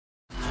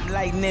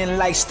Lightning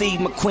like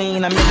Steve McQueen.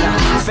 I'm in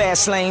the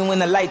fast lane when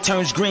the light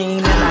turns green.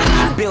 And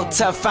I built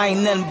tough, I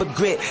ain't nothing but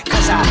grit.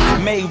 Cause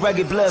I made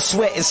rugged blood,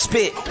 sweat, and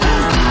spit.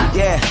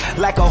 Yeah,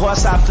 like a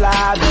horse I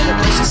fly.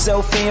 Better push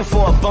yourself in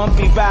for a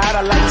bumpy ride.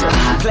 I like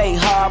to play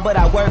hard, but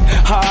I work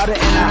harder.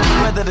 And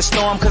I weather the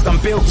storm cause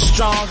I'm built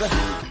stronger.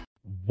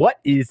 What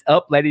is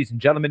up, ladies and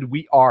gentlemen?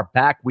 We are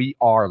back. We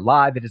are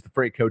live. It is the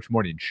Freight Coach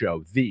Morning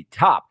Show, the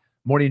top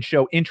morning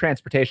show in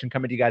transportation,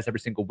 coming to you guys every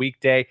single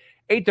weekday,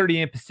 8:30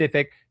 a.m.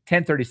 Pacific,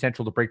 10:30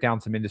 Central, to break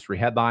down some industry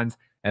headlines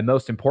and,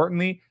 most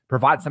importantly,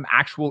 provide some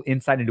actual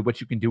insight into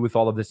what you can do with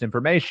all of this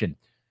information.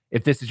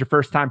 If this is your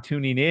first time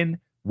tuning in,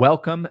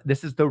 welcome.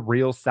 This is the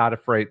real side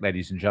of freight,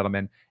 ladies and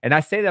gentlemen. And I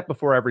say that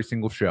before every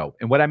single show.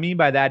 And what I mean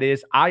by that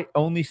is I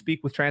only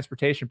speak with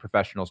transportation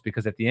professionals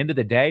because at the end of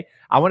the day,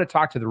 I want to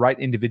talk to the right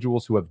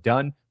individuals who have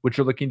done what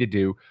you're looking to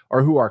do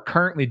or who are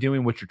currently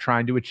doing what you're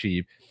trying to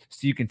achieve,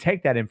 so you can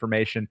take that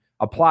information,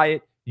 apply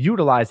it,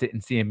 utilize it,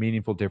 and see a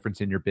meaningful difference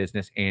in your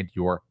business and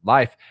your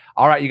life.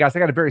 All right, you guys, I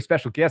got a very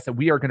special guest that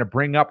we are going to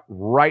bring up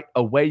right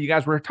away. You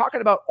guys, we're talking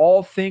about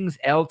all things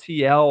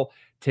LTL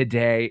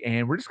today,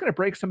 and we're just going to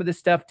break some of this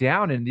stuff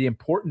down and the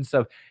importance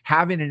of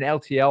having an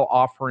LTL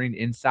offering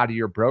inside of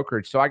your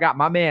brokerage. So I got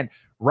my man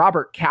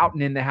Robert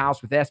Kowton in the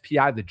house with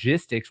SPI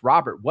Logistics.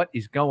 Robert, what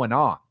is going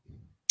on?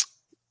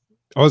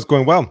 Oh, it's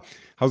going well.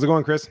 How's it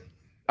going, Chris?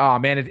 Oh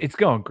man, it's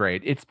going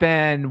great. It's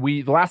been,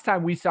 the last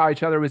time we saw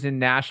each other was in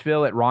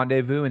Nashville at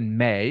Rendezvous in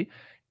May.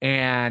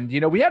 And,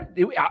 we had,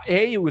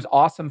 it was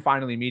awesome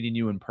finally meeting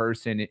you in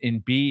person,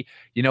 and B,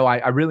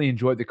 I really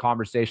enjoyed the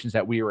conversations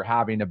that we were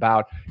having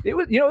about, it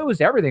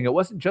was everything. It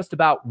wasn't just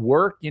about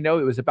work, it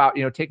was about,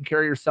 taking care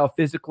of yourself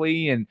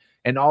physically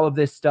and all of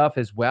this stuff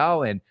as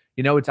well. And,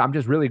 I'm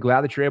just really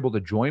glad that you're able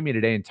to join me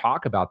today and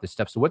talk about this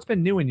stuff. So what's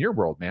been new in your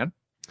world, man?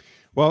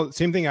 Well,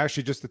 same thing,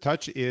 actually, just to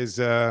touch is,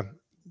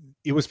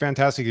 it was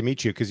fantastic to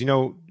meet you because,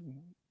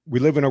 we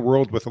live in a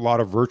world with a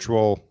lot of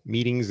virtual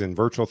meetings and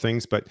virtual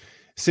things, but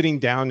sitting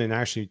down and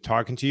actually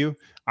talking to you,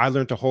 I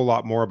learned a whole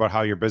lot more about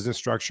how your business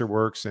structure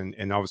works and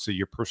obviously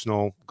your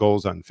personal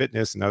goals on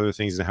fitness and other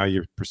things and how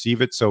you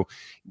perceive it. So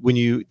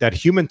that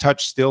human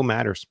touch still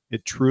matters.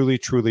 It truly,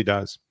 truly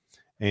does.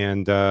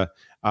 And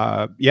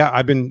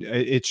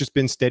it's just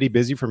been steady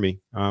busy for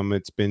me.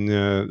 It's been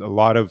a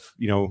lot of,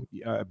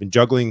 I've been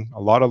juggling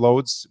a lot of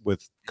loads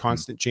with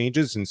constant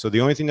changes. And so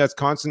the only thing that's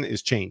constant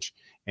is change.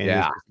 And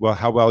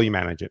how well you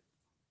manage it.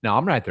 No,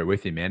 I'm right there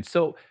with you, man.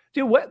 So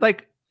dude,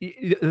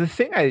 the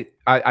thing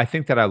I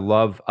think that I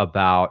love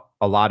about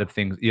a lot of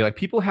things,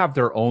 people have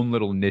their own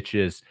little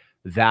niches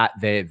that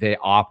they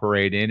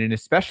operate in. And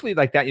especially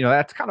like that,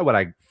 that's kind of what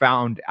I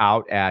found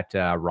out at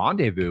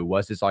Rendezvous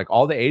is like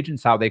all the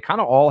agents, how they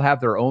kind of all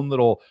have their own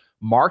little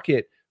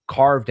market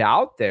carved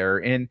out there.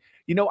 And,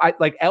 I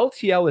like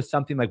LTL is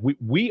something like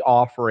we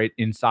offer it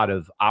inside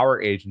of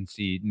our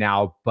agency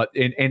now, but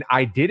and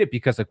I did it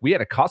because like we have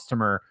a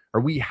customer,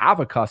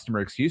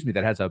 excuse me,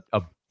 that has a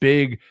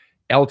big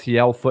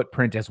LTL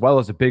footprint as well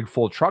as a big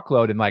full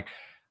truckload. And like,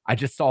 I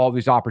just saw all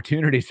these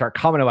opportunities start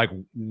coming and like,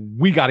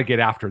 we got to get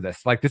after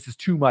this. Like, this is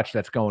too much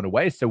that's going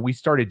away. So we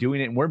started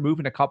doing it, and we're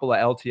moving a couple of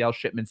LTL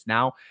shipments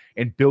now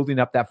and building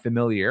up that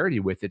familiarity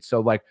with it. So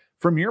like,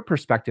 from your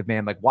perspective,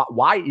 man, like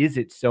why is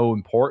it so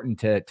important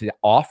to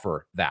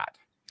offer that?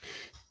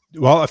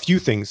 Well, a few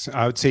things.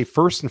 I would say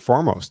first and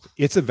foremost,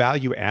 it's a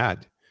value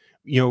add.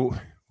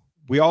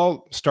 We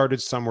all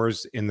started somewhere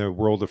in the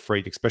world of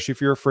freight, especially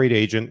if you're a freight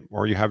agent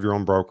or you have your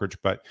own brokerage,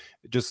 but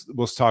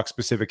we'll talk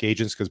specific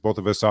agents because both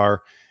of us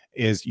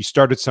is you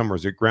started somewhere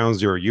at ground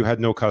zero. You had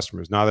no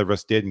customers. Neither of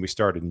us did. And we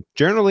started. And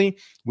generally,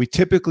 we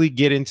typically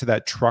get into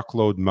that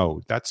truckload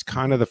mode. That's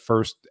kind of the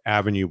first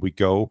avenue we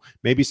go,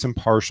 maybe some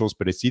partials,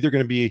 but it's either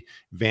going to be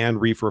van,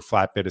 reefer,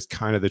 flatbed is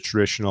kind of the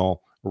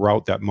traditional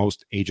route that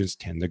most agents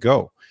tend to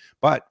go.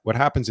 But what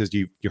happens is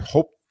you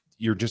hope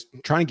you're just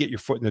trying to get your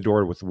foot in the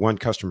door with one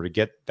customer to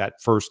get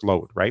that first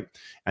load, right?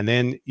 And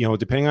then,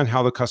 depending on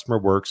how the customer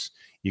works,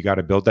 you got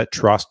to build that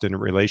trust and a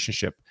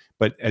relationship.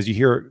 But as you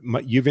hear,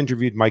 you've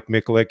interviewed Mike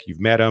Mikulik, you've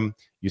met him,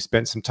 you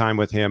spent some time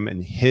with him,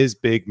 and his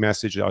big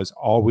message is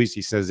always,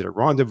 he says it at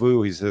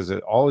Rendezvous, he says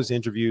it all his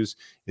interviews,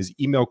 his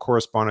email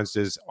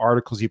correspondences,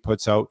 articles he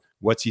puts out,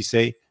 what's he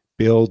say?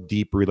 Build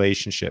deep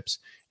relationships.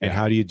 And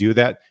how do you do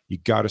that? You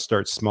got to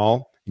start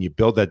small and you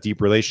build that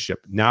deep relationship.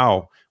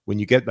 Now, when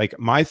you get, like,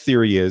 my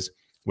theory is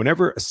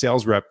whenever a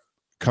sales rep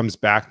comes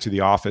back to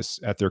the office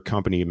at their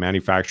company,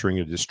 manufacturing,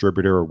 a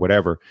distributor or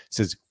whatever,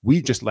 says,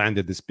 we just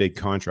landed this big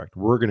contract.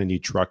 We're going to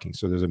need trucking.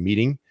 So there's a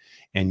meeting,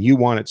 and you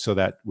want it so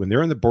that when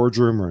they're in the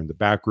boardroom or in the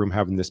back room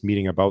having this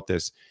meeting about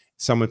this,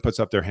 someone puts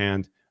up their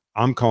hand.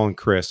 I'm calling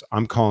Chris.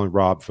 I'm calling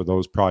Rob for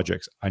those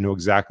projects. I know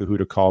exactly who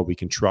to call. We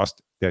can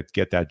trust that,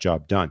 get that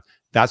job done.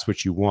 That's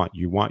what you want.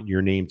 You want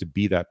your name to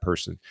be that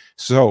person.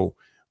 So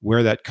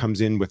where that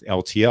comes in with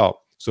LTL.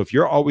 So if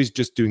you're always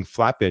just doing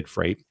flatbed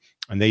freight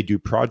and they do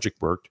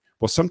project work,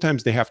 well,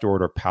 sometimes they have to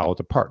order a pallet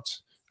of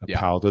parts, a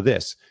pallet of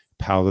this,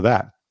 a pallet of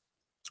that.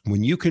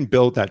 When you can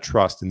build that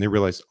trust and they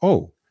realize,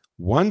 oh,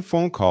 one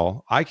phone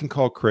call, I can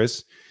call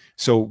Chris.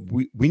 So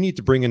we need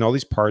to bring in all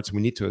these parts.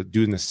 We need to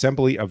do an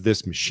assembly of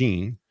this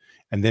machine,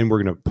 and then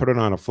we're going to put it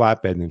on a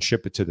flatbed and then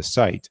ship it to the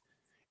site.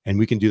 And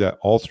we can do that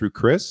all through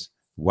Chris.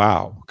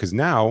 Wow. Because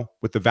now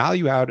with the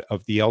value add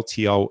of the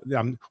LTL,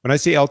 when I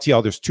say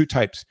LTL, there's two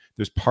types.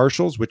 There's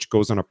partials, which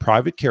goes on a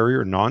private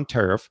carrier,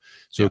 non-tariff.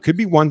 So it could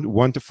be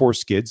one to four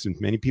skids, and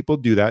many people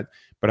do that.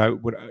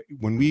 But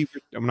when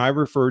I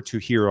refer to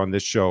here on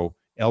this show,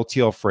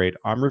 LTL freight,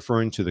 I'm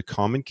referring to the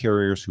common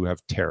carriers who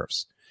have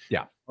tariffs.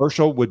 Yeah.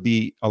 Partial would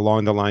be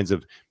along the lines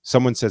of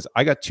someone says,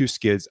 I got 2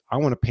 skids. I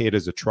want to pay it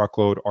as a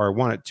truckload, or I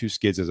want it 2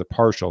 skids as a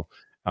partial,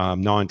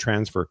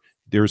 non-transfer.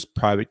 There's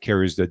private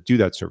carriers that do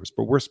that service,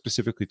 but we're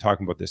specifically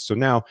talking about this. So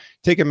now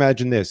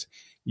imagine this.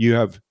 You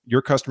have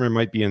your customer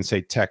might be in,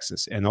 say,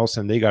 Texas, and all of a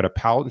sudden they got a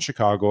pallet in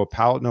Chicago,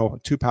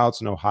 2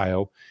 pallets in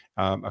Ohio,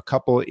 a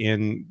couple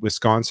in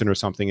Wisconsin or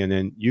something. And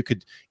then you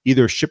could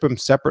either ship them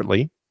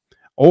separately,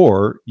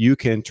 or you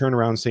can turn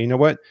around and say, you know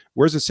what,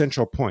 where's the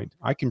central point?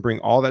 I can bring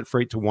all that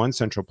freight to one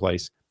central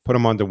place, put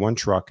them onto one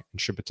truck and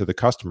ship it to the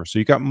customer. So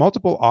you got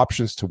multiple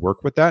options to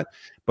work with that.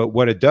 But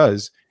what it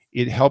does,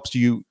 it helps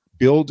you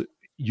build,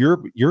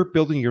 you're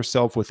building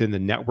yourself within the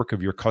network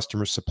of your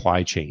customer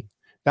supply chain.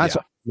 That's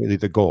really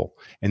the goal.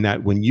 And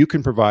that when you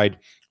can provide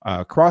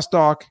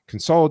cross-dock,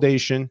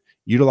 consolidation,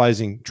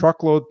 utilizing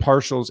truckload,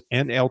 partials,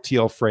 and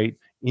LTL freight,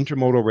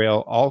 intermodal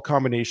rail, all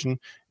combination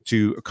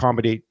to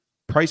accommodate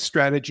price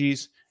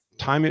strategies,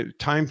 time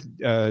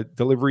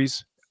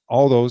deliveries,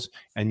 all those,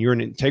 and you're an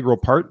integral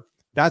part,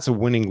 that's a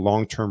winning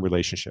long-term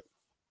relationship.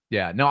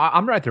 Yeah, no,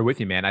 I'm right there with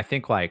you, man. I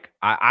think like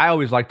I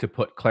always like to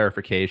put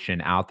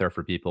clarification out there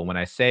for people when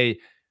I say,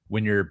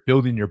 when you're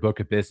building your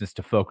book of business,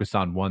 to focus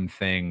on one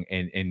thing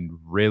and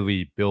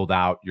really build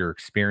out your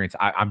experience.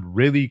 I'm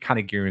really kind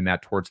of gearing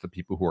that towards the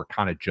people who are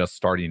kind of just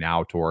starting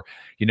out, or,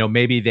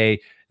 maybe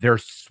they're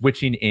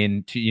switching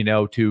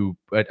into, to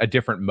a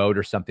different mode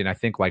or something. I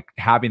think like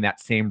having that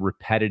same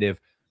repetitive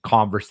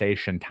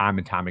conversation time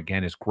and time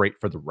again is great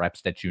for the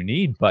reps that you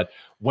need. But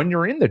when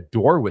you're in the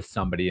door with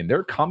somebody and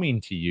they're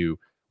coming to you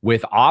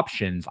with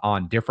options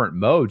on different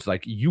modes,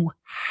 like you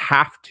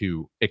have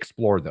to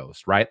explore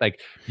those, right?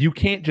 Like you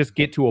can't just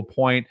get to a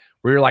point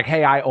where you're like,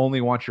 hey, I only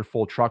want your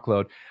full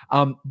truckload.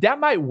 That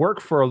might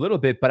work for a little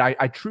bit, but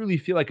I truly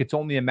feel like it's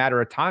only a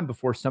matter of time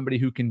before somebody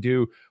who can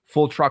do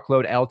full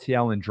truckload,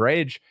 LTL, and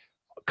drayage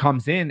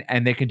comes in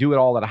and they can do it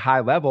all at a high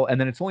level. And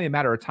then it's only a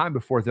matter of time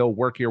before they'll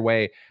work your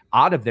way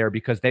out of there,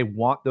 because they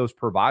want those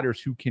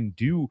providers who can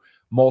do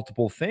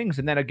multiple things.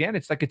 And then again,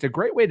 it's a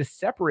great way to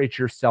separate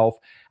yourself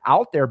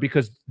out there,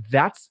 because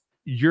that's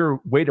your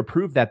way to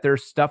prove that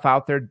there's stuff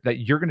out there that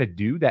you're going to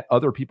do that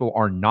other people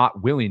are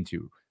not willing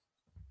to.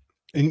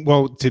 And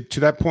well, to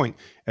that point,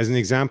 as an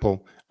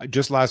example,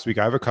 just last week,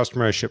 I have a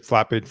customer I ship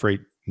flatbed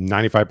freight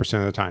 95%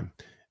 of the time.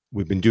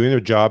 We've been doing their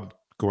job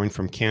going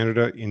from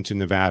Canada into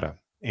Nevada.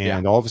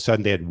 And all of a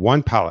sudden they had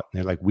 1 pallet and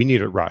they're like, we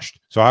need it rushed.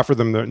 So I offered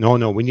them,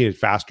 no, we need it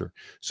faster.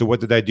 So what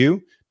did I do?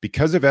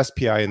 Because of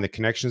SPI and the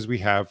connections we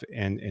have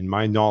and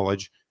my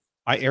knowledge,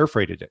 I air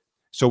freighted it.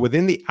 So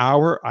within the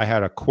hour, I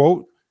had a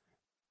quote.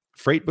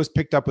 Freight was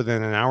picked up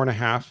within an hour and a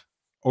half,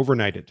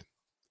 overnighted,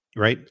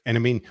 right? And I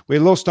mean, we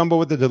had a little stumble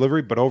with the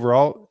delivery, but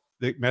overall,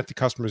 they met the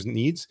customer's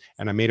needs,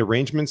 and I made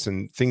arrangements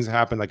and things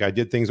happened. Like I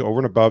did things over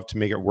and above to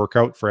make it work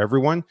out for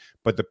everyone.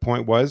 But the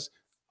point was,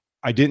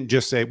 I didn't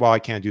just say, well, I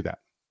can't do that.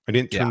 I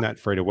didn't turn that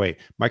freight away.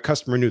 My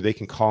customer knew they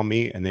can call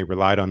me, and they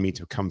relied on me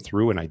to come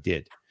through, and I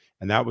did.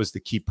 And that was the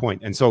key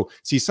point. And so,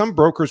 see, some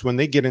brokers, when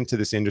they get into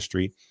this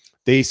industry,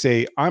 they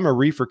say, I'm a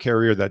reefer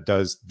carrier that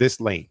does this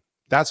lane.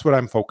 That's what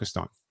I'm focused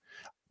on.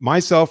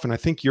 Myself, and I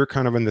think you're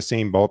kind of in the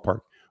same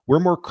ballpark,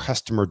 we're more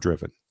customer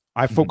driven.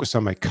 I focus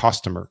on my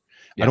customer.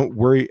 I don't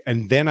worry.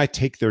 And then I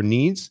take their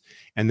needs.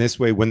 And this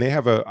way, when they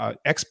have a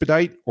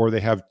expedite, or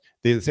they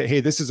say, hey,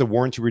 this is a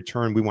warranty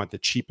return, we want the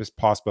cheapest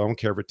possible. I don't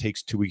care if it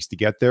takes 2 weeks to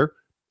get there.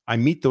 I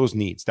meet those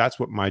needs. That's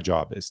what my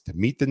job is, to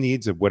meet the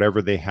needs of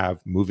whatever they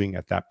have moving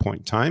at that point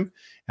in time.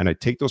 And I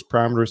take those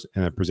parameters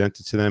and I present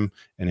it to them,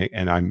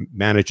 and I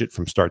manage it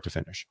from start to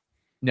finish.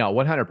 No,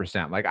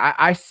 100%. Like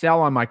I sell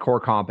on my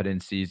core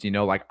competencies,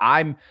 like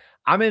I'm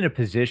in a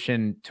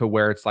position to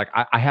where it's like,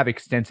 I have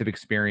extensive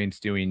experience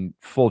doing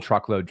full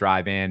truckload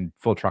drive in,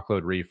 full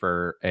truckload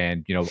reefer,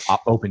 and,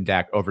 open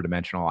deck, over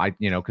dimensional.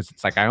 Cause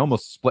it's like, I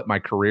almost split my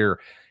career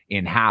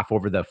in half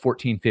over the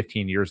 14,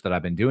 15 years that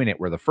I've been doing it,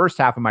 where the first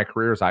half of my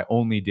career is I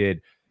only did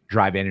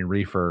drive in and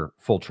reefer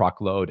full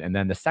truckload. And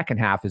then the second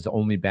half has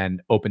only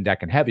been open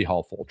deck and heavy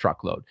haul full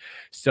truckload.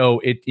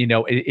 So it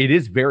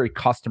is very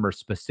customer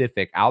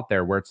specific out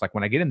there, where it's like,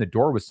 when I get in the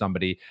door with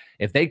somebody,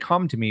 if they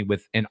come to me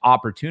with an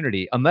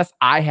opportunity, unless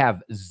I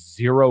have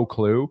zero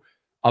clue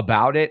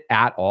about it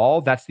at all,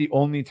 that's the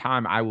only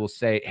time I will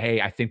say, hey,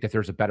 I think that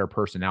there's a better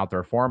person out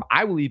there for them.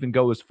 I will even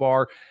go as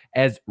far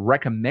as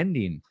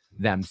recommending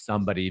them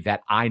somebody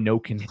that I know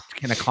can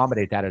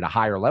accommodate that at a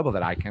higher level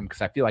that I can,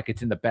 because I feel like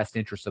it's in the best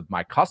interest of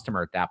my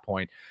customer at that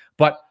point.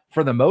 But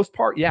for the most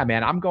part, yeah,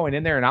 man, I'm going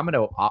in there and I'm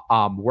going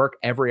to work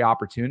every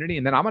opportunity,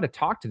 and then I'm going to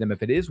talk to them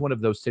if it is one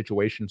of those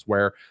situations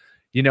where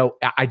you know,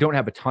 I don't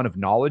have a ton of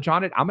knowledge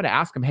on it, I'm going to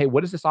ask them, hey,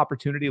 what does this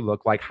opportunity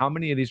look like? How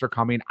many of these are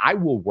coming? I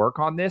will work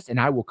on this and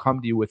I will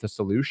come to you with a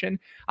solution.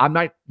 I'm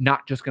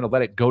not just going to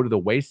let it go to the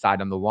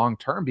wayside on the long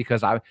term,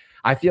 because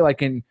I feel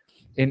like in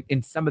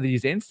some of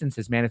these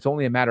instances, man, it's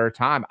only a matter of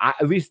time.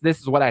 At least this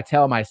is what I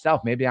tell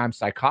myself. Maybe I'm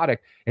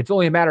psychotic. It's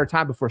only a matter of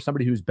time before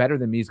somebody who's better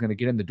than me is going to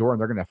get in the door and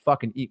they're going to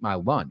fucking eat my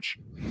lunch.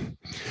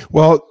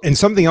 Well, and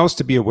something else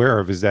to be aware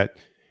of is that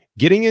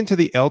getting into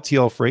the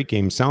LTL freight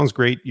game sounds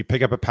great. You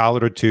pick up a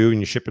pallet or two and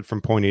you ship it from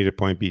point A to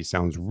point B.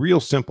 Sounds real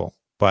simple,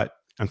 but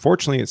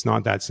unfortunately, it's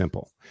not that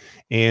simple.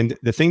 And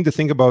the thing to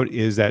think about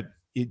is that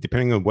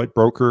depending on what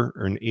broker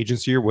or an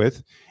agency you're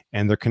with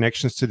and their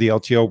connections to the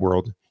LTL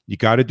world, you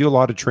got to do a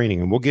lot of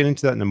training, and we'll get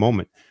into that in a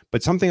moment.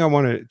 But something I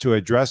wanted to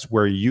address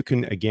where you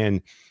can,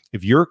 again,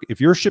 if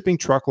you're shipping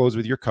truckloads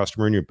with your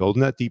customer and you're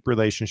building that deep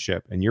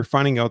relationship and you're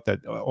finding out that,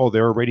 oh,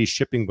 they're already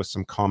shipping with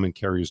some common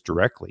carriers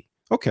directly.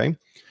 Okay.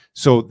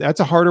 So that's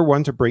a harder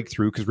one to break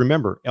through, because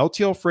remember,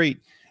 LTL freight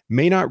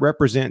may not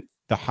represent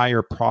the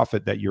higher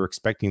profit that you're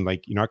expecting.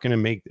 Like, you're not going to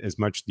make as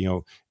much,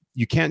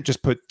 you can't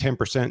just put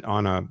 10%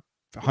 on a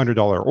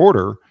 $100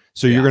 order.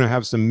 So you're going to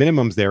have some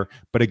minimums there.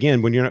 But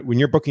again, when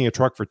you're booking a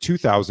truck for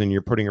 2,000,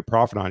 you're putting a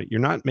profit on it.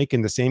 You're not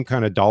making the same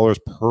kind of dollars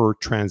per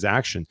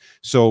transaction.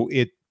 So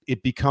it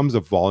becomes a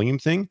volume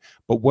thing.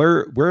 But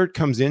where it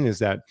comes in is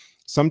that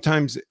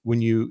sometimes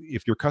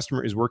if your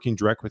customer is working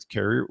direct with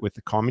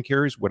the common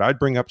carriers, what I'd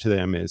bring up to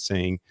them is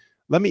saying,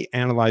 let me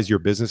analyze your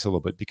business a little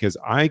bit, because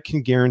I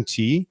can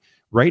guarantee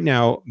right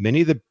now,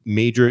 many of the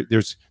major,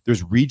 there's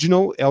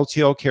regional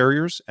LTL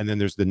carriers, and then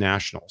there's the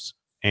nationals.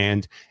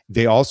 And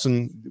they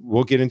also,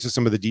 we'll get into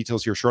some of the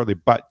details here shortly.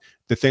 But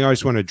the thing I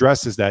just want to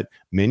address is that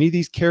many of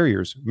these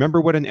carriers,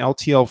 remember what an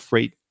LTL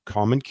freight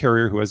common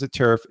carrier who has a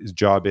tariff, his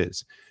job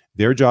is.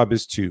 Their job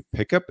is to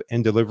pick up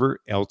and deliver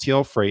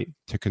LTL freight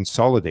to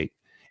consolidate,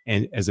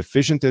 and as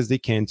efficient as they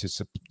can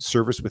to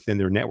service within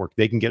their network.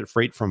 They can get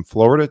freight from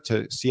Florida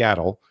to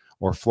Seattle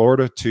or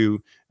Florida to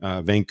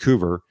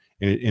Vancouver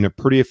in a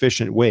pretty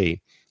efficient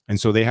way. And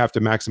so they have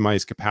to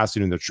maximize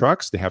capacity in their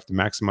trucks. They have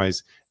to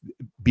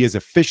be as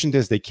efficient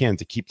as they can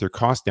to keep their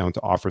costs down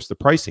to offer us the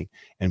pricing.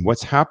 And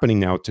what's happening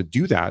now to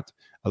do that,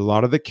 a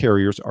lot of the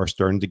carriers are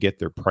starting to get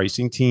their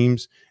pricing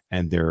teams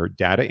and their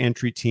data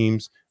entry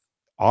teams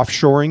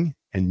offshoring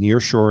and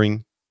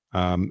nearshoring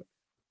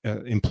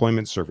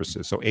employment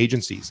services, so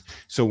agencies.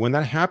 So when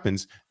that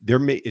happens,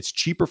 it's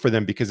cheaper for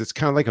them, because it's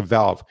kind of like a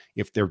valve.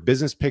 If their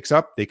business picks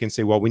up, they can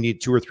say, well, we need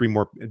 2 or 3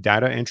 more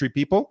data entry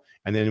people.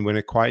 And then when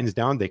it quietens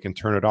down, they can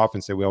turn it off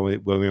and say, well,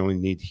 we only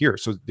need here.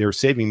 So they're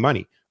saving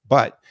money.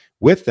 But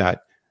with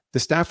that, the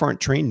staff aren't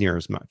trained near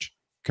as much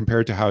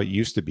compared to how it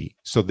used to be.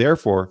 So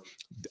therefore,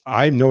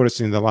 I'm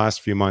noticing in the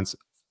last few months,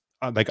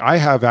 like I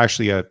have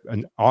actually a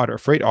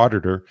freight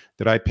auditor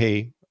that I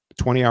pay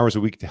 20 hours a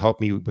week to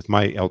help me with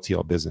my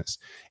LTL business.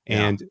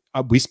 And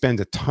we spend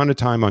a ton of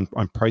time on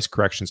price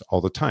corrections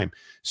all the time.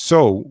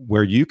 So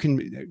where you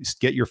can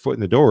get your foot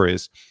in the door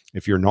is,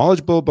 if you're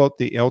knowledgeable about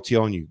the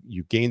LTL and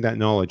you gain that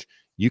knowledge,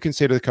 you can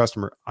say to the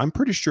customer, I'm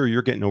pretty sure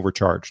you're getting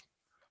overcharged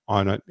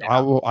on it.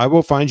 I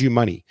will find you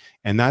money.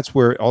 And that's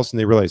where all of a sudden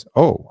they realize,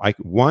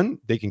 one,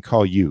 they can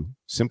call you,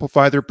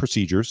 simplify their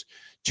procedures.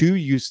 2,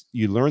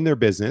 you learn their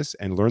business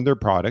and learn their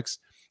products.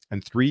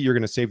 And 3, you're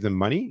going to save them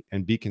money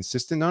and be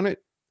consistent on it.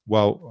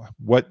 Well,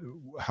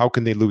 how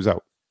can they lose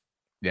out?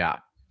 Yeah,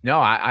 no,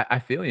 I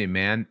feel you,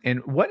 man.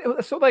 And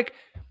so like,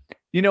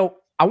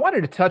 I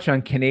wanted to touch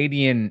on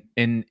Canadian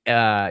and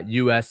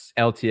US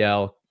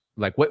LTL.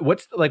 Like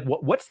what's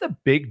the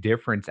big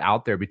difference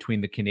out there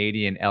between the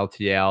Canadian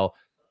LTL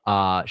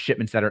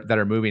shipments that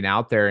are moving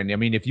out there? And I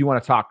mean, if you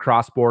want to talk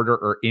cross-border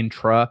or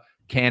intra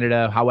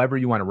Canada, however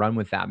you want to run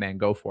with that, man,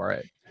 go for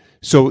it.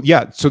 So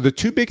the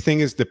 2 big thing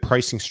is the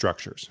pricing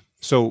structures.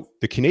 So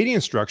the Canadian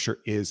structure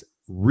is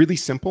really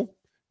simple.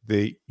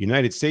 The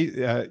United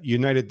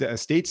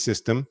States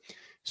system,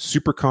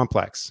 super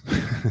complex,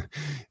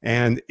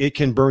 and it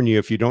can burn you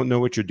if you don't know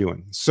what you're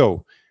doing.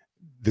 So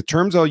the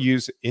terms I'll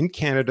use in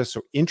Canada,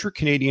 so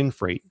intra-Canadian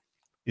freight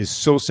is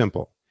so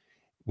simple.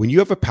 When you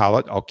have a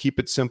pallet, I'll keep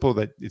it simple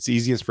that it's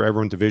easiest for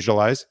everyone to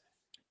visualize.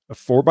 A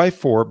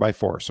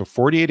 4x4x4, so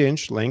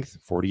 48-inch length,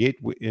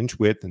 48-inch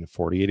width, and a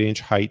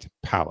 48-inch height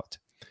pallet.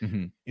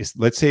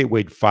 Let's say it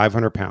weighed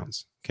 500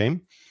 pounds. Okay.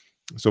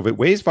 So if it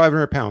weighs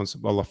 500 pounds,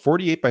 well, a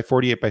 48 by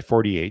 48 by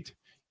 48,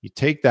 you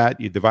take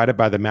that, you divide it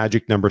by the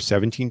magic number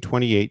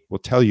 1728, will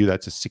tell you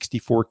that's a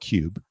 64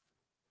 cube.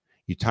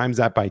 You times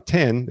that by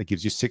 10, that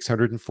gives you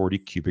 640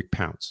 cubic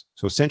pounds.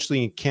 So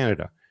essentially in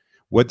Canada,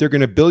 what they're going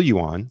to bill you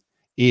on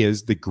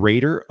is the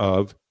greater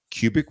of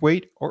cubic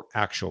weight or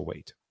actual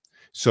weight.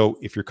 So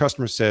if your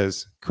customer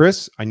says,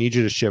 Chris, I need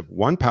you to ship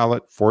 1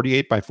 pallet,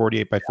 48 by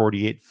 48 by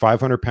 48,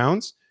 500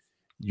 pounds,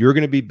 you're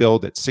going to be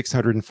billed at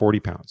 640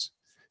 pounds.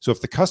 So if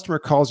the customer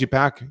calls you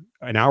back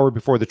an hour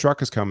before the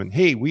truck is coming,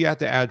 hey, we had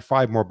to add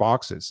 5 more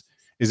boxes.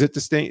 Is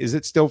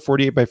it still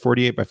 48 by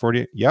 48 by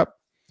 48? Yep.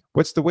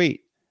 What's the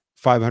weight?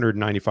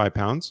 595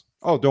 pounds.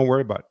 Oh, don't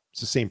worry about it. It's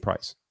the same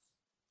price.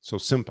 So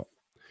simple.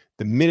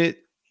 The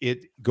minute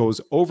it goes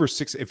over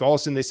 6. If all of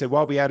a sudden they said,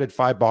 well, we added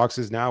 5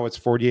 boxes, now it's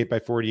 48 by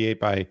 48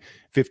 by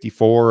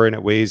 54, and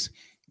it weighs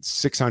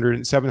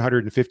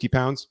 750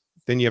 pounds,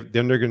 then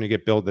they're going to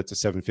get billed that's a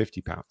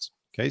 750 pounds.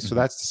 Okay. So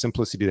that's the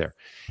simplicity there.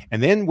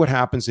 And then what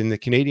happens in the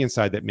Canadian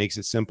side that makes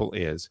it simple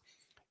is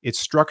it's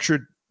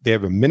structured. They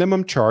have a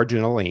minimum charge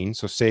in a lane.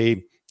 So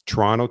say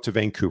Toronto to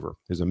Vancouver,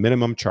 there's a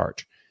minimum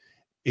charge.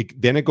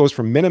 Then it goes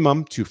from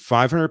minimum to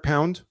 500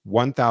 pound,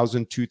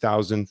 1,000,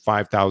 2,000,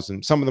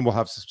 5,000. Some of them will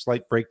have some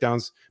slight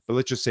breakdowns, but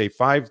let's just say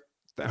 500,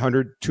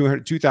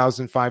 200,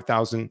 2,000,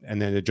 5,000,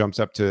 and then it jumps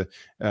up to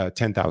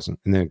 10,000,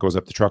 and then it goes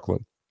up the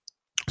truckload.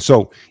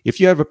 So if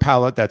you have a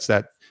pallet that's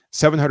that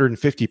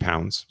 750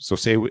 pounds, so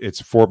say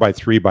it's 4 by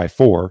 3 by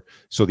 4,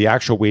 so the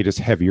actual weight is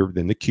heavier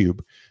than the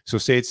cube. So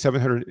say it's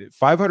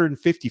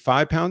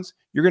 555 pounds,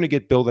 you're going to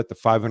get billed at the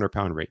 500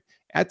 pound rate.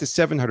 At the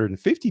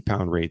 750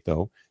 pound rate,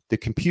 though, the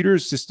computer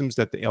systems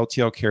that the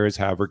LTL carriers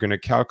have are going to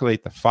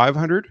calculate the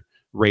 500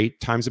 rate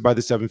times it by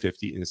the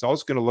 750, and it's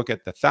also going to look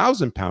at the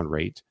 1,000 pound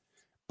rate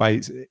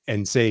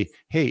and say,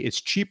 hey, it's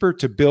cheaper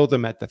to bill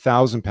them at the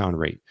 1,000 pound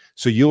rate.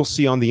 So you'll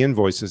see on the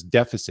invoices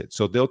deficit.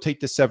 So they'll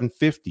take the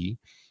 750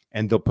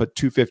 and they'll put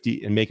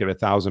 250 and make it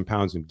 1,000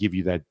 pounds and give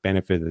you that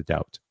benefit of the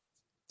doubt.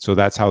 So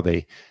that's how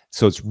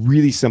so it's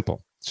really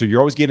simple. So you're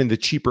always getting the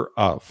cheaper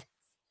of,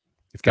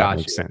 if that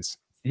makes sense.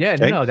 Yeah,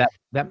 okay? No,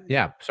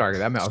 yeah, sorry.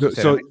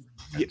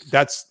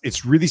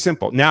 It's really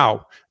simple.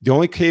 Now, the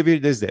only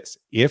caveat is this: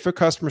 if a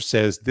customer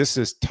says this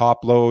is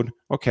top load,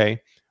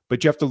 okay,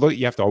 but you have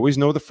to always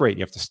know the freight.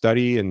 You have to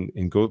study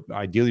and go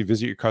ideally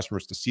visit your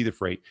customers to see the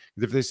freight.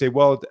 If they say,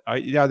 well,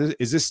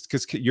 is this,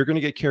 because you're going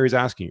to get carriers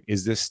asking you,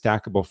 is this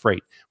stackable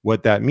freight?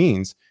 What that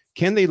means,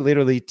 can they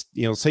literally,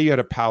 say you had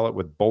a pallet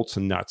with bolts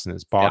and nuts in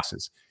its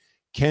boxes.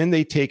 Yeah. Can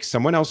they take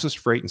someone else's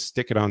freight and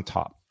stick it on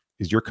top?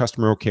 Is your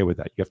customer okay with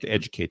that? You have to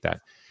educate that.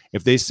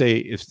 If they say,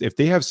 if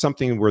they have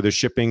something where they're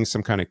shipping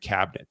some kind of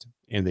cabinet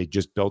and they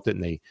just built it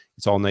and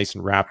it's all nice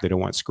and wrapped, they don't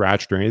want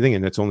scratched or anything,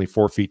 and it's only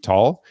 4 feet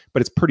tall,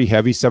 but it's pretty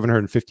heavy,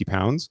 750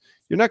 pounds,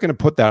 you're not going to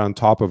put that on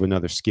top of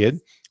another skid.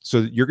 So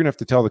you're going to have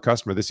to tell the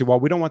customer, they say, well,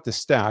 we don't want this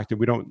stacked and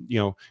we don't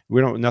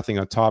nothing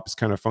on top. It's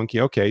kind of funky.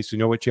 Okay. So you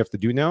know what you have to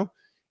do now?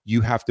 You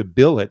have to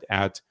bill it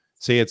at,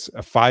 say it's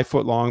a 5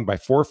 foot long by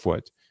 4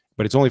 foot,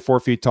 but it's only 4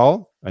 feet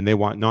tall and they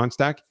want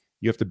non-stack.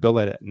 You have to bill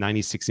it at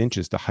 96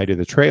 inches, the height of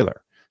the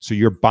trailer. So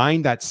you're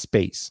buying that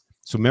space.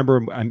 So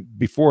remember,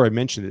 before I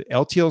mentioned it,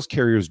 LTL's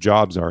carriers'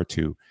 jobs are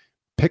to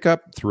pick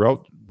up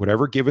throughout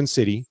whatever given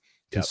city,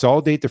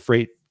 consolidate the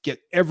freight, get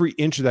every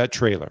inch of that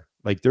trailer.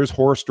 Like there's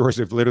horror stories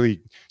of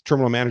literally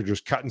terminal managers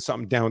cutting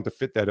something down to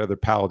fit that other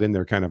pallet in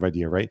there, kind of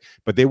idea, right?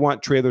 But they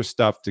want trailer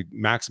stuff to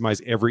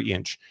maximize every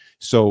inch.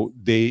 So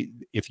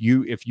if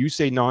you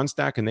say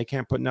non-stack and they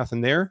can't put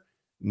nothing there,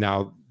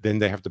 now then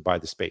they have to buy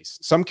the space.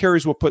 Some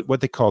carriers will put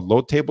what they call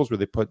load tables, where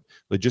they put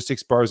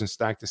logistics bars and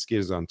stack the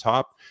skids on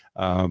top.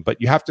 But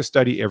you have to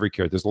study every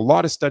carrier. There's a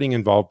lot of studying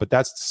involved, but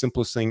that's the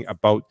simplest thing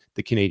about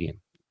the Canadian.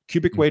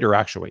 Cubic weight or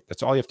actual weight.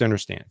 That's all you have to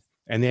understand.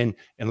 And then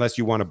unless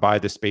you want to buy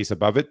the space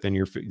above it, then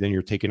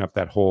you're taking up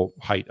that whole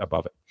height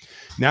above it.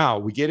 Now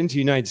we get into the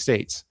United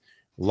States.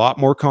 A lot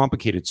more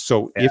complicated.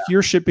 So if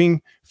you're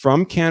shipping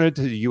from Canada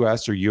to the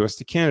US or US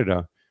to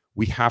Canada,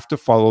 we have to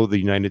follow the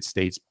United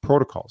States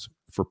protocols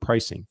for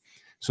pricing.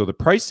 So the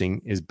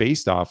pricing is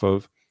based off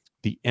of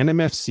the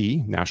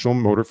NMFC, National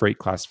Motor Freight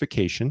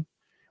Classification,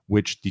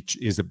 which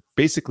is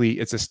basically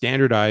it's a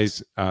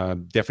standardized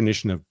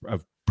definition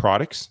of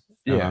products.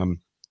 And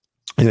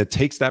it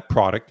takes that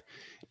product,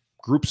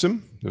 groups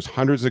them. There's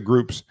hundreds of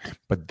groups,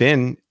 but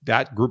then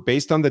that group,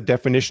 based on the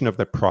definition of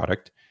the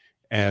product,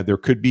 there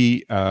could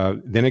be,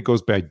 then it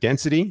goes by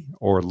density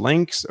or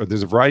lengths, or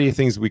there's a variety of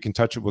things we'll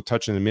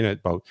touch in a minute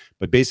about,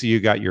 but basically you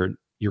got your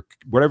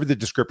whatever the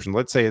description,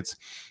 let's say it's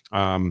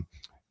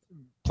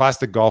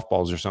plastic golf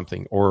balls or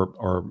something,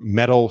 or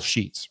metal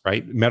sheets,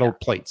 right? Metal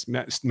plates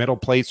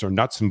or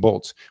nuts and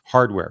bolts,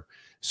 hardware.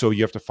 So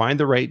you have to find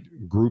the right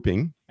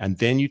grouping, and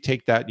then you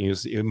take that,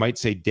 it might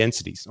say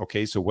densities.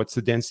 Okay, so what's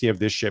the density of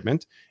this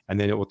shipment? And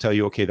then it will tell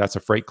you, okay, that's a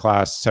freight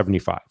class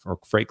 75 or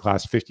freight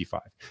class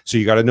 55. So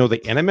you got to know the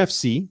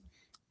NMFC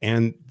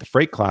and the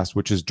freight class,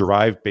 which is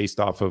derived based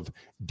off of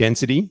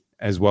density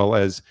as well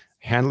as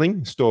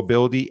handling,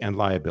 stowability, and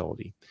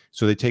liability.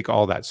 So they take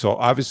all that. So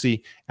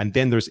obviously, and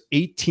then there's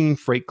 18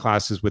 freight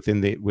classes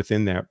within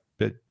there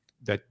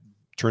that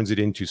turns it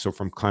into, so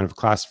from kind of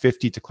class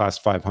 50 to class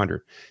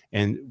 500.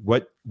 And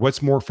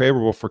what's more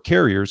favorable for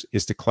carriers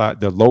is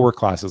the lower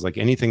classes, like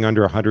anything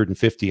under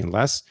 150 and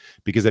less,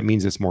 because that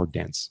means it's more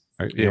dense.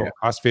 Right?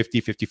 Class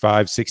 50,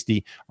 55,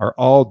 60 are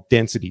all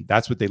density.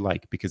 That's what they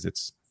like, because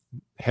it's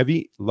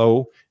heavy,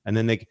 low, and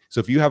then so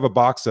if you have a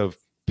box of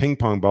ping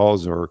pong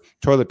balls or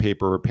toilet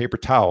paper or paper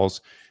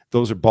towels,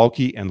 those are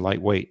bulky and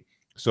lightweight.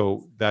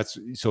 So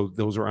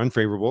those are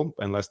unfavorable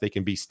unless they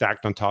can be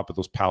stacked on top of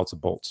those pallets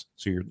of bolts.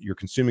 So you're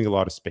consuming a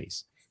lot of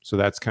space. So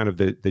that's kind of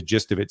the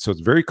gist of it. So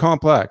it's very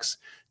complex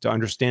to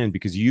understand,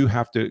 because you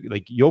have to,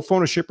 like, you'll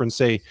phone a shipper and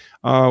say,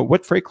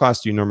 what freight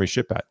class do you normally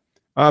ship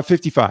at?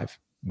 55.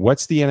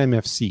 What's the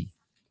NMFC?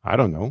 I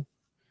don't know.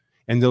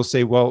 And they'll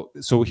say, well,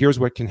 so here's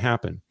what can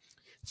happen.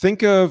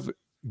 Think of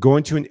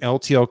going to an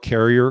LTL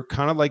carrier,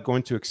 kind of like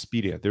going to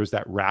Expedia. There's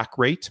that rack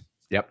rate.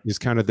 Yep. Is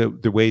kind of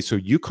the way. So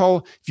if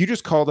you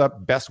just called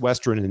up Best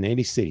Western in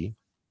any city,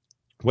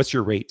 what's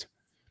your rate?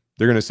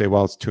 They're going to say,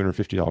 well, it's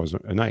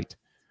 $250 a night.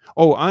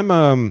 Oh,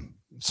 I'm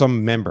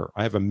some member.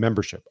 I have a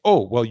membership.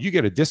 Oh, well, you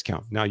get a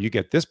discount. Now you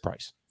get this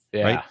price.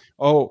 Yeah. Right.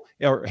 Oh,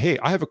 or hey,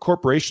 I have a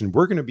corporation.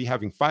 We're going to be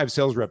having 5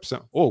 sales reps.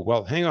 Oh,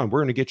 well, hang on.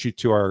 We're going to get you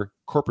to our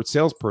corporate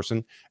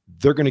salesperson.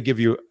 They're going to give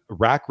you a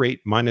rack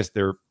rate minus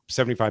their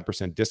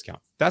 75%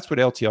 discount. That's what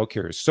LTL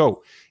carries.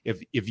 So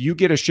if you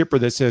get a shipper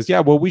that says, yeah,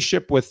 well, we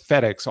ship with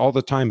FedEx all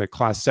the time at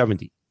class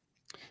 70.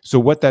 So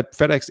what that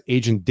FedEx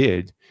agent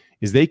did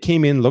is they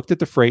came in, looked at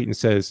the freight and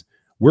says,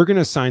 we're going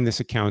to assign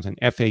this account an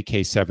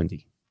FAK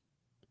 70.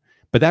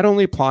 But that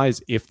only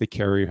applies if the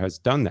carrier has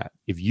done that.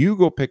 If you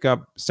go pick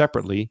up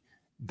separately,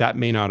 that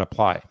may not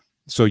apply.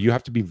 So you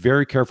have to be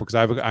very careful,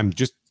 because I'm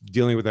just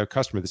dealing with a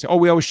customer. They say, oh,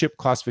 we always ship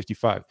class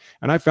 55.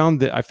 And I found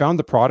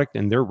the product,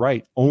 and they're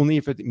right, only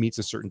if it meets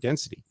a certain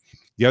density.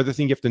 The other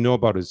thing you have to know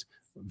about is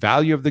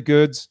value of the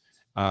goods,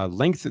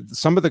 length.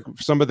 Some of the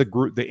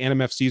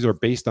NMFCs are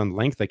based on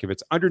length. Like if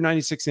it's under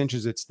 96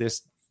 inches, it's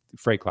this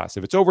freight class.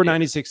 If it's over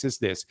 96, it's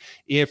this.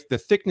 If the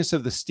thickness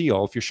of the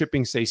steel, if you're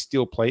shipping, say,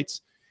 steel plates,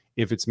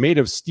 if it's made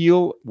of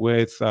steel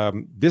with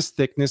this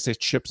thickness,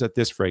 it ships at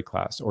this freight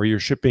class. Or you're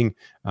shipping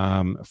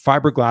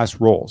fiberglass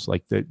rolls,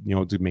 like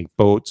to make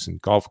boats and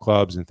golf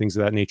clubs and things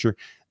of that nature.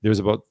 There's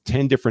about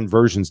 10 different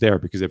versions there,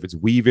 because if it's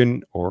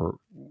weaving or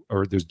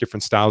there's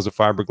different styles of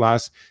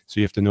fiberglass, so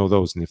you have to know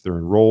those, and if they're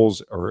in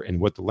rolls and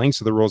what the lengths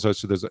of the rolls are.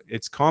 So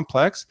it's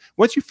complex.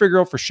 Once you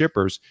figure out for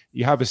shippers,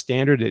 you have a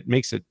standard. It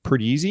makes it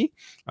pretty easy,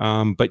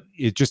 but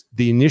it just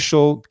the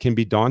initial can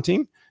be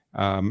daunting.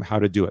 How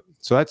to do it.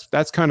 So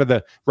that's kind of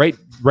the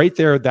right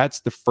there. That's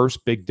the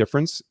first big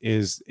difference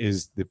is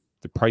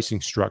the pricing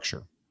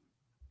structure.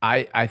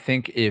 I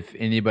think if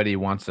anybody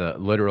wants a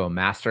literal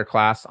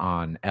masterclass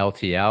on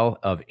LTL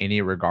of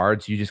any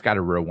regards, you just got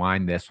to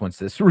rewind this once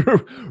this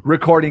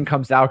recording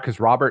comes out,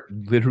 because Robert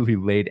literally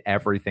laid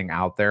everything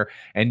out there.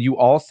 And you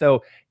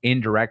also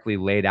indirectly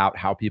laid out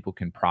how people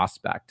can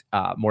prospect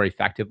more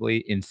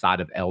effectively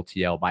inside of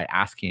LTL by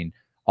asking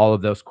all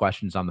of those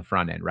questions on the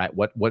front end, right?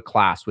 What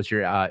class, what's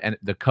your and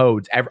the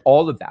codes,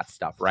 all of that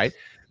stuff, right?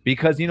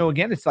 Because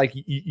again, it's like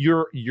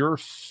you're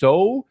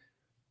so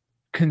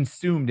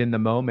consumed in the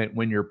moment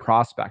when you're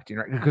prospecting,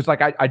 right? Because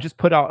like I just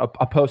put out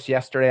a post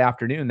yesterday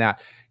afternoon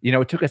that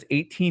it took us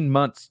 18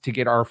 months to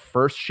get our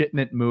first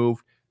shipment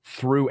move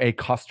through a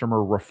customer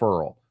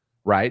referral,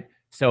 right?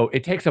 So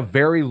it takes a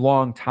very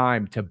long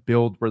time to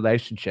build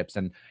relationships.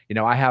 And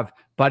I have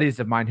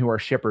buddies of mine who are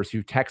shippers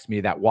who text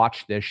me that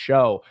watch this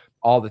show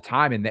all the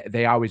time, and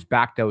they always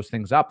back those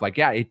things up. Like,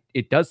 yeah,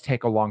 it does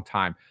take a long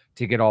time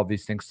to get all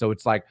these things. So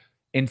it's like,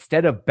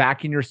 instead of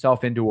backing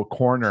yourself into a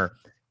corner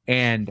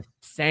and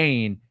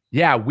saying,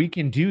 yeah, we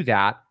can do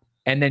that,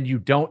 and then you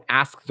don't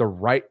ask the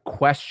right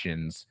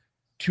questions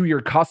to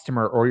your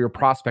customer or your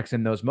prospects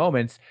in those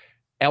moments,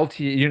 and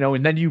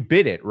then you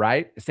bid it,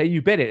 right? Say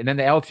you bid it, and then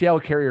the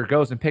LTL carrier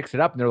goes and picks it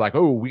up, and they're like,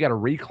 oh, we got to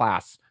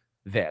reclass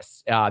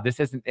this.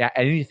 This isn't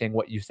anything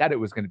what you said it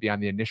was going to be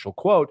on the initial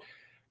quote.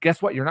 Guess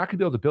what? You're not going to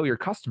be able to bill your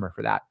customer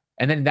for that.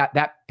 And then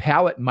that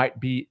pallet might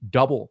be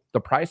double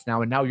the price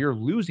now. And now you're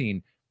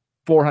losing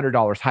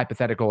 $400,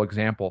 hypothetical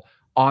example,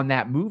 on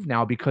that move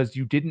now, because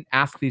you didn't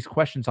ask these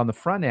questions on the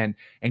front end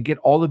and get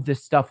all of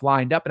this stuff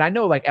lined up. And I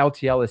know like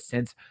LTL has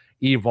since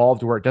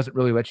evolved where it doesn't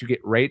really let you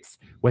get rates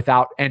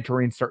without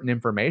entering certain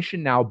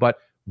information now. But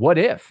what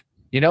if,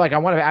 like I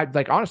want to add,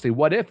 like, honestly,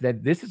 what if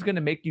that this is going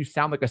to make you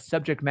sound like a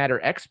subject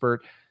matter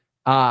expert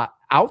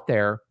out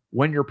there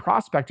when you're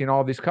prospecting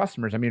all of these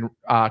customers? I mean,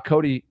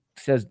 Cody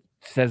says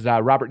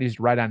Robert needs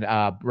to write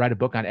a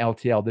book on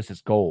LTL. This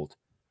is gold.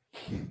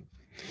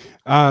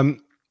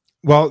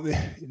 Well,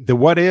 the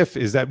what if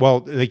is that,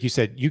 well, like you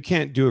said, you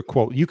can't do a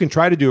quote. You can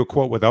try to do a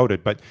quote without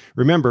it, but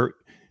remember,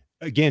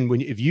 again,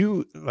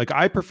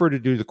 I prefer to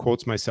do the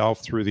quotes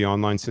myself through the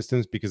online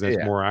systems, because that's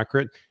more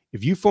accurate.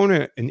 If you phone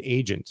an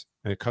agent,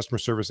 a customer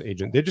service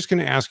agent, they're just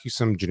going to ask you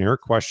some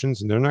generic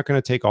questions, and they're not going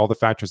to take all the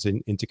factors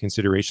into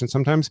consideration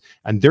sometimes.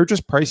 And they're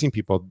just pricing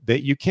people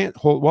that you can't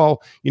hold.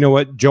 Well, you know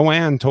what?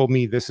 Joanne told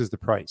me this is the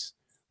price.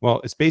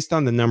 Well, it's based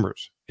on the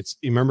numbers.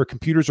 Remember,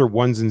 computers are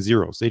ones and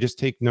zeros. They just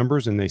take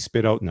numbers and they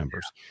spit out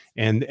numbers.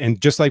 Yeah.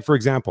 And just like, for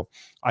example,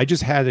 I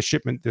just had a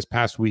shipment this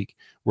past week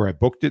where I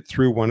booked it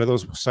through one of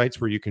those sites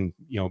where you can,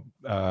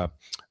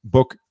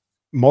 book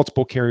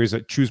multiple carriers,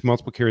 choose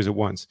multiple carriers at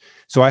once.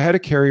 So I had a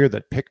carrier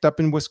that picked up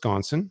in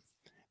Wisconsin.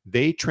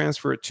 They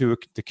transfer it to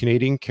the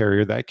Canadian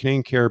carrier. That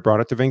Canadian carrier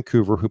brought it to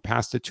Vancouver, who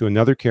passed it to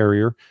another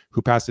carrier,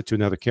 who passed it to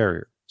another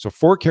carrier. So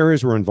 4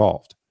 carriers were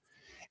involved.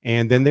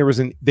 And then there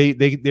was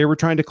they were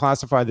trying to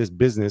classify this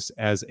business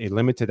as a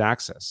limited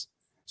access.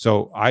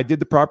 So I did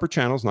the proper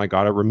channels and I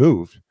got it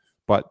removed,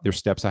 but there's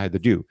steps I had to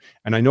do.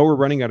 And I know we're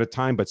running out of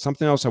time, but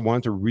something else I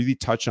wanted to really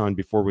touch on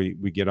before we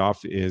get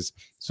off is,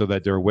 so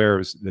that they're aware,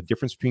 is the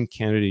difference between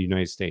Canada and the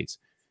United States.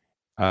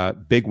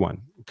 big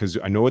one, because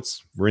I know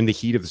we're in the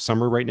heat of the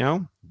summer right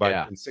now,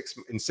 but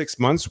in 6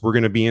 months, we're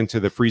going to be into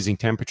the freezing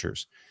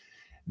temperatures.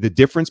 The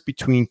difference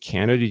between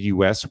Canada,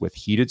 US with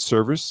heated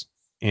service,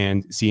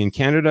 and see, in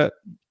Canada,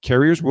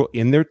 carriers will,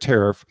 in their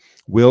tariff,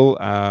 will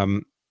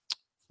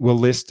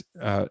list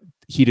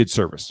heated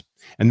service.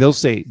 And they'll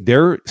say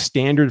their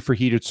standard for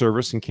heated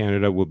service in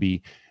Canada will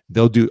be,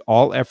 they'll do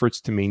all efforts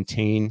to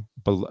maintain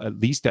at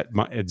least at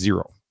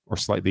zero or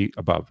slightly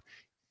above.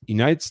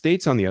 United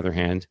States, on the other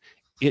hand,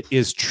 it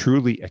is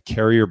truly a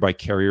carrier by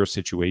carrier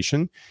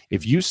situation.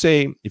 If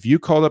you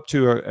called up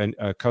to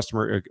a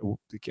customer,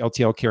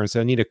 LTL care, and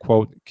said, I need a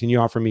quote, can you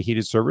offer me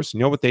heated service? You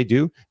know what they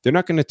do? They're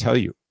not going to tell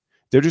you.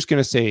 They're just going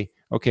to say,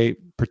 okay,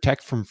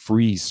 protect from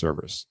freeze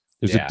service.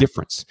 There's a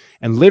difference.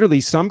 And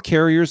literally some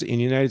carriers in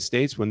the United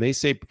States, when they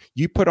say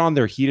you put on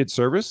their heated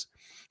service,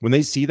 when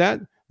they see that,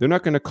 they're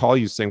not going to call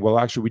you saying, well,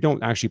 actually, we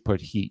don't actually put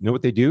heat. You know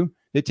what they do?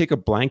 They take a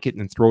blanket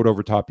and throw it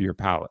over top of your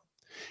pallet.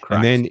 Correct.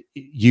 And then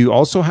you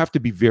also have to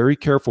be very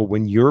careful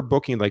when you're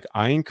booking. Like,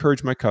 I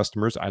encourage my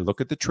customers, I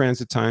look at the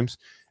transit times.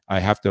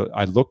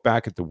 I look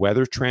back at the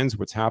weather trends,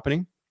 what's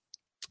happening.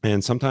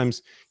 And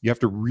sometimes you have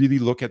to really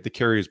look at the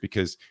carriers,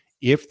 because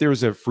if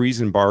there's a freeze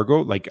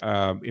embargo, like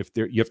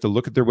you have to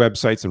look at their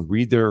websites and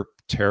read their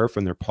tariff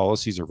and their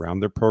policies around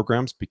their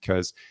programs,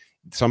 because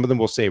some of them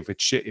will say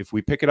if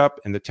we pick it up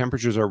and the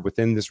temperatures are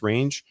within this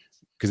range,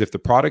 because if the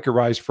product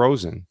arrives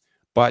frozen,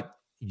 but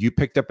you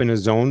picked up in a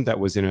zone that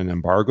was in an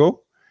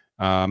embargo,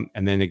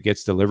 and then it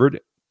gets delivered,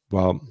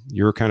 well,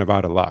 you're kind of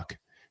out of luck.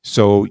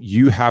 So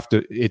you have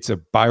to, it's a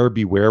buyer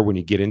beware when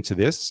you get into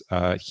this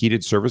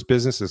heated service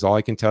business. Is all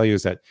I can tell you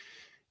is that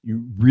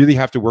you really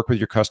have to work with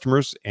your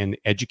customers and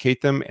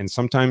educate them. And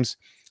sometimes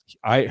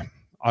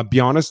I'll be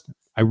honest,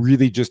 I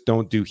really just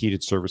don't do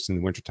heated service in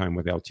the wintertime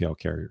with LTL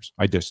carriers.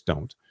 I just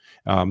don't.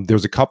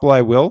 There's a couple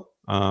I will.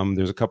 And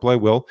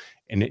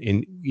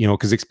you know,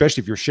 because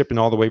especially if you're shipping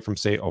all the way from,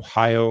 say,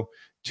 Ohio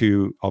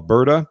to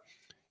Alberta,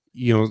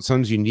 you know,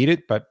 sometimes you need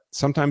it, but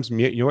sometimes,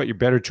 you know what, your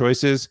better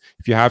choice is,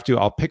 if you have to,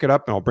 I'll pick it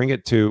up and I'll bring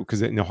it to,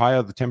 because in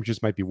Ohio, the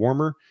temperatures might be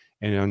warmer,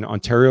 and in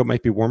Ontario, it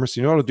might be warmer.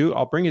 So you know what I'll do?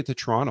 I'll bring it to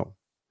Toronto.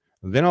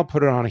 And then I'll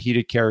put it on a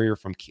heated carrier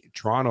from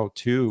Toronto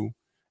to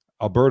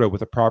Alberta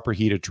with a proper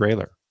heated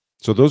trailer.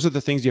 So those are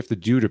the things you have to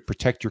do to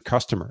protect your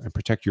customer and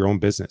protect your own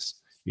business,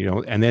 you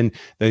know. And then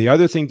the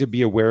other thing to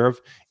be aware of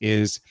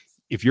is,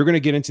 if you're going to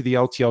get into the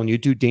LTL and you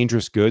do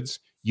dangerous goods,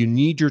 you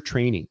need your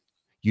training.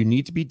 You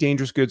need to be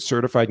dangerous goods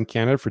certified in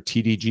Canada for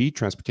TDG,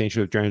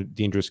 Transportation of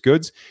Dangerous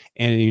Goods.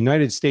 And in the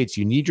United States,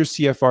 you need your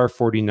CFR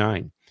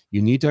 49.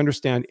 You need to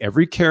understand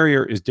every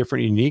carrier is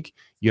different and unique.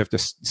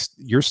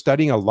 You're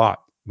studying a lot.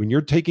 When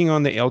you're taking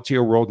on the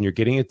LTL world and you're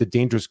getting into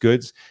dangerous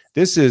goods,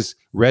 this is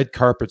red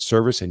carpet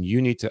service, and you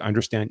need to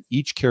understand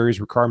each carrier's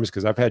requirements,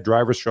 because I've had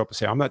drivers show up and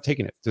say, I'm not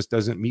taking it. This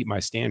doesn't meet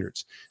my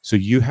standards. So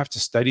you have to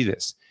study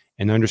this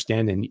and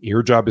understand, and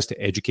your job is to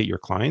educate your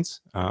clients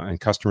and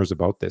customers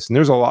about this. And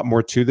there's a lot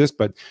more to this,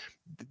 but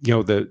you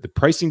know, the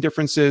pricing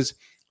differences,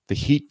 the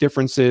heat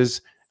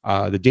differences,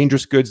 the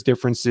dangerous goods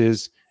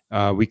differences,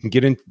 we can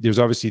get in. There's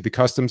obviously the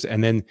customs,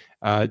 and then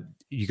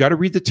you got to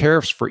read the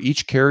tariffs for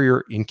each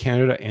carrier in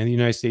Canada and the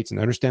United States and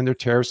understand their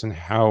tariffs and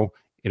how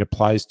it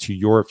applies to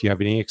if you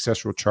have any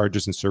accessory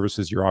charges and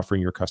services you're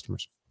offering your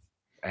customers.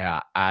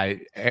 Yeah,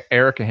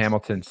 Erica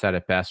Hamilton said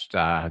it best,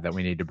 that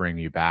we need to bring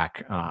you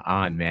back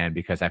on, man,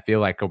 because I feel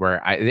like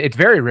it's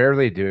very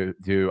rarely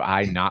do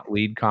I not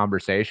lead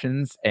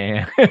conversations,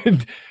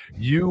 and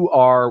you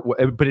are,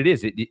 but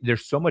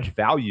there's so much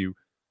value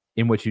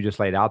in what you just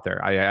laid out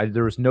there.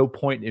 There was no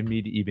point in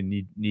me to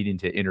even needing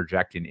to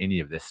interject in any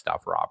of this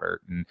stuff,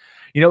 Robert. And,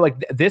 you know,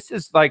 like this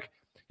is like,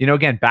 you know,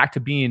 again, back to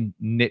being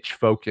niche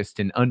focused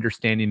and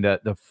understanding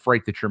the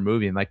freight that you're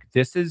moving. Like,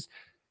 this is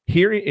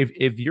here.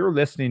 If you're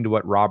listening to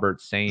what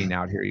Robert's saying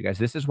out here, you guys,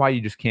 this is why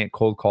you just can't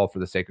cold call for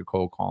the sake of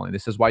cold calling.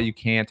 This is why you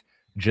can't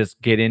just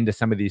get into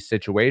some of these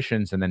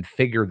situations and then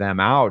figure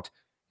them out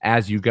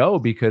as you go,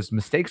 because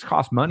mistakes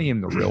cost money in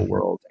the real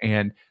world.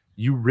 And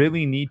you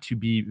really need to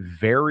be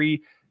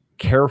very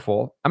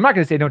careful. I'm not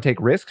going to say don't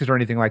take risks or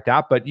anything like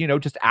that, but, you know,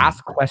 just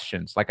ask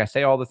questions. Like I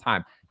say all the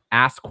time,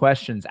 ask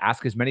questions,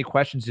 ask as many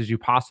questions as you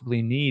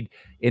possibly need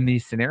in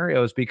these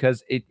scenarios,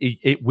 because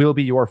it will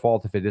be your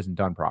fault if it isn't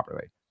done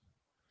properly.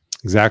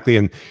 Exactly.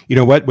 And you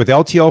know what, with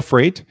LTL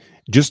freight,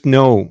 just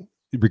know,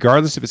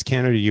 regardless if it's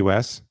Canada or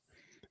US,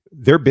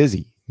 they're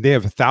busy. They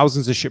have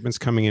thousands of shipments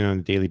coming in on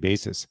a daily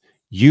basis.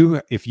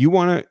 If you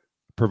want to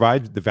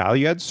provide the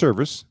value add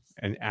service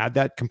and add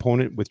that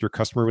component with your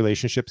customer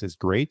relationships, is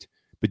great.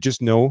 But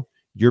just know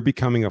you're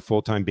becoming a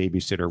full-time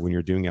babysitter when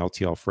you're doing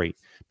LTL freight.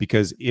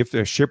 Because if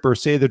a shipper,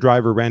 say the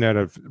driver ran out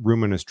of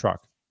room in his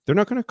truck, they're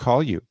not going to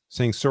call you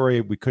saying, sorry,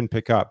 we couldn't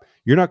pick up.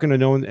 You're not going to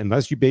know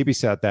unless you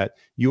babysat that.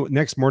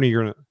 Next morning,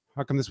 you're going to,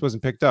 how come this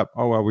wasn't picked up?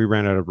 Oh, well, we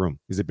ran out of room.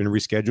 Has it been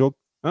rescheduled?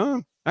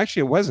 Oh,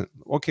 actually, it wasn't.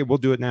 Okay, we'll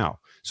do it now.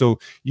 So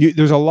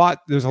there's a lot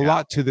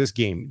to this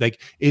game.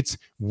 Like, it's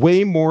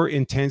way more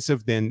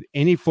intensive than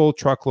any full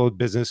truckload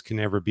business can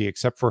ever be,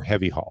 except for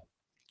heavy haul.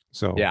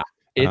 So yeah.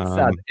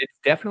 It's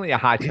definitely a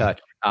high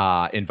touch.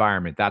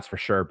 environment, that's for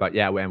sure. But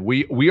yeah, when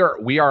we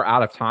are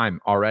out of time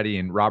already.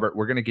 And Robert,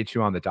 we're gonna get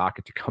you on the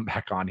docket to come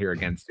back on here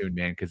again soon,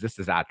 man, because this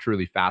is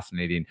truly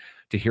fascinating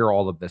to hear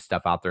all of this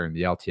stuff out there in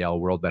the LTL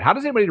world. But how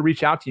does anybody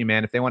reach out to you,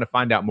 man, if they want to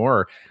find out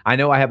more? I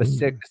know I have a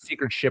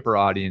secret shipper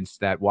audience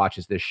that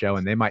watches this show,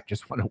 and they might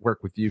just want to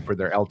work with you for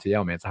their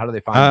LTL, man. So how do they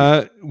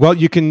find you? Well,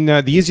 you can.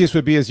 The easiest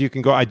would be is you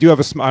can go. I do have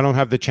I don't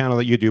have the channel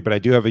that you do, but I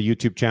do have a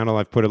YouTube channel.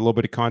 I've put a little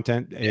bit of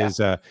content. Is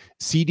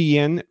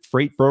CDN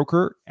Freight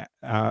Broker.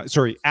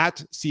 Sorry,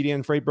 at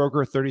CDN Freight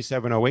Broker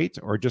 3708,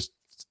 or just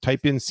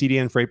type in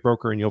CDN Freight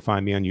Broker and you'll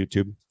find me on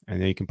YouTube.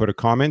 And then you can put a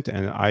comment,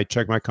 and I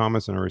check my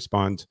comments and I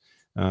respond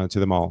to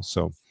them all.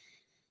 So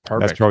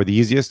perfect. That's probably the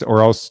easiest.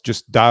 Or else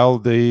just dial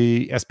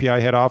the SPI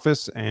head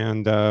office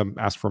and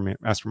ask for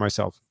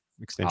myself.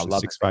 Extension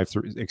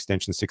 653.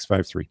 Extension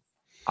 653.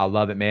 I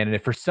love it, man. And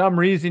if for some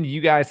reason you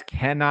guys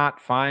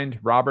cannot find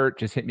Robert,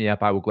 just hit me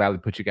up. I will gladly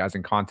put you guys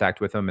in contact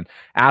with him. And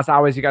as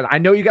always, you guys, I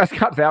know you guys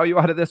got value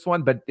out of this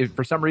one, but if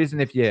for some reason,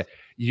 if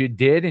you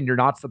did and you're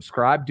not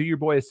subscribed, do your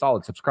boy a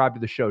solid. Subscribe to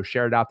the show.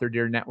 Share it out there to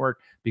your network,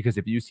 because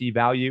if you see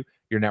value,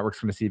 your network's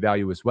going to see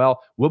value as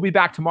well. We'll be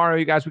back tomorrow,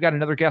 you guys. We got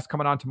another guest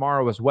coming on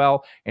tomorrow as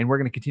well, and we're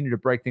going to continue to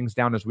break things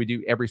down as we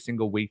do every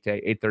single weekday,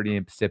 8:30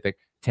 a.m. Pacific,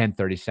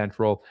 10:30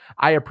 Central.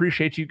 I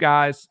appreciate you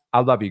guys.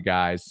 I love you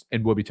guys,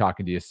 and we'll be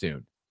talking to you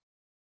soon.